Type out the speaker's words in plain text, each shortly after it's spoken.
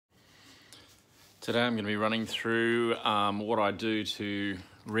Today I'm going to be running through what I do to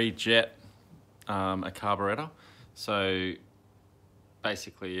rejet a carburetor. So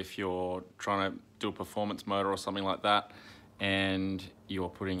basically if you're trying to do a performance motor or something like that and you're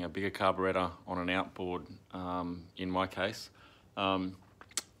putting a bigger carburetor on an outboard, in my case, and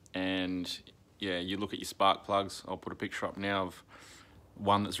yeah, you look at your spark plugs. I'll put a picture up now of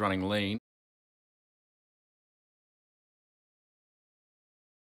one that's running lean.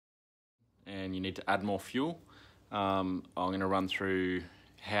 And you need to add more fuel. I'm going to run through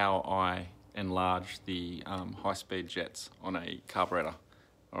how I enlarge the high-speed jets on a carburetor.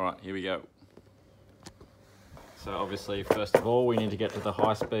 All right, here we go. So obviously, first of all, we need to get to the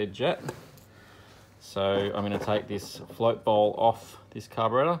high-speed jet. So I'm going to take this float bowl off this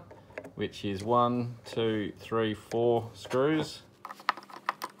carburetor, which is 1, 2, 3, 4 screws.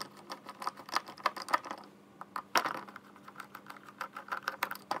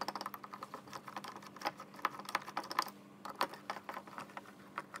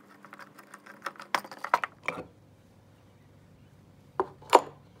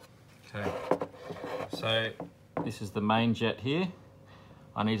 Okay, so this is the main jet here.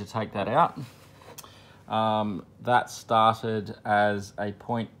 I need to take that out. That started as a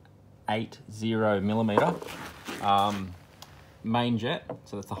 0.80 millimeter main jet,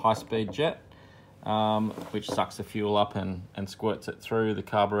 so that's a high-speed jet, which sucks the fuel up and squirts it through the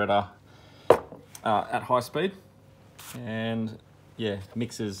carburetor at high speed, and yeah,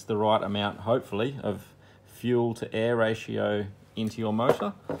 mixes the right amount, hopefully, of fuel to air ratio into your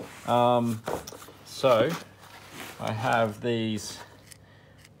motor. So I have these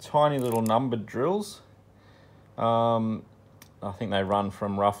tiny little numbered drills. I think they run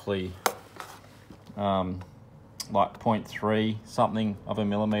from roughly like 0.3 something of a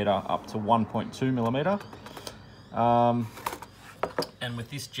millimeter up to 1.2 millimeter. And with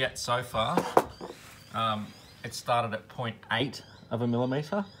this jet so far, it started at 0.8 of a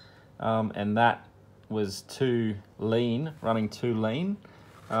millimeter, and that was too lean, running too lean.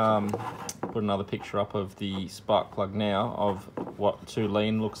 Put another picture up of the spark plug now of what too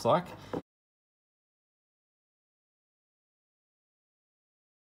lean looks like.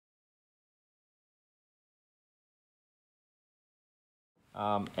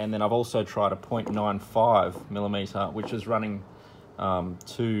 And then I've also tried a 0.95 millimeter, which is running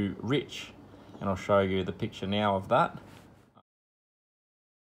too rich, and I'll show you the picture now of that.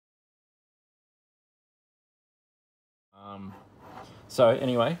 So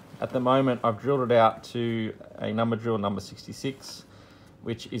anyway, at the moment I've drilled it out to a number drill number 66,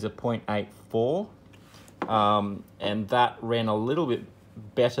 which is a 0.84, and that ran a little bit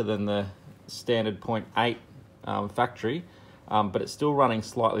better than the standard 0.8 factory, but it's still running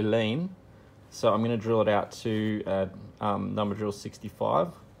slightly lean. So I'm going to drill it out to number drill 65,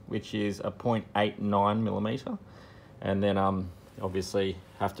 which is a 0.89 millimeter, and then obviously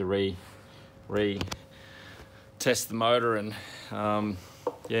have to test the motor and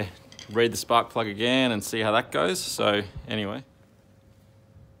yeah, read the spark plug again and see how that goes. So anyway,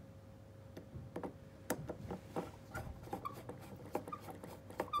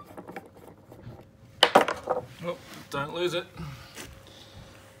 oh, don't lose it.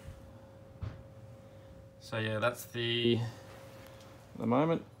 So yeah, that's at the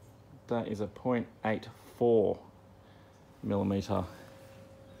moment that is a 0.84 millimeter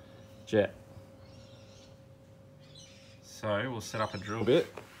jet. So we'll set up a drill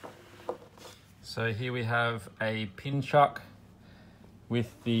bit. So here we have a pin chuck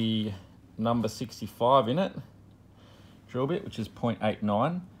with the number 65 in it, drill bit, which is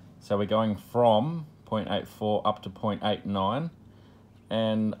 0.89. So we're going from 0.84 up to 0.89.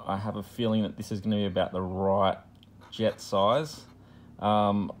 And I have a feeling that this is going to be about the right jet size.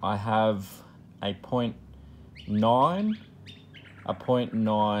 I have a 0.9, a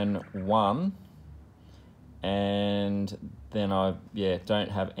 0.91, and then I don't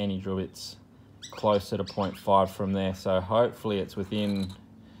have any drill bits closer to 0.5 from there. So hopefully it's within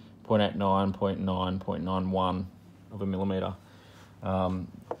 0.89, 0.9, 0.91 of a millimeter.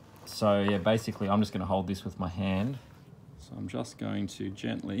 So yeah, basically I'm just going to hold this with my hand. So I'm just going to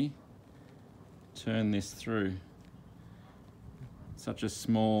gently turn this through. Such a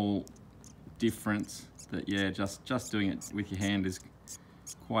small difference that yeah, just doing it with your hand is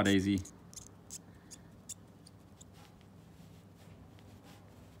quite easy.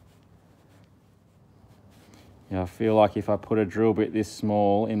 Yeah, I feel like if I put a drill bit this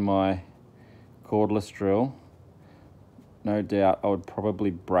small in my cordless drill, no doubt I would probably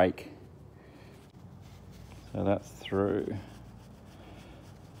break. So that's through.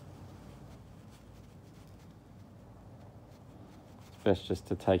 best just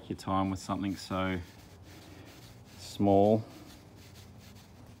to take your time with something so small.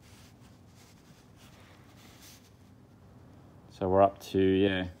 So we're up to,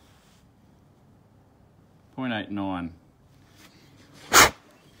 yeah, 0.89.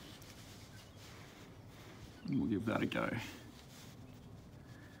 We'll give that a go.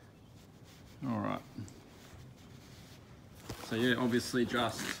 All right. So yeah, obviously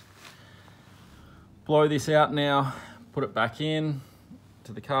just blow this out now, put it back in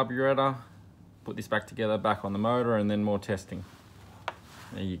to the carburetor, put this back together, back on the motor, and then more testing.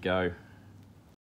 There you go.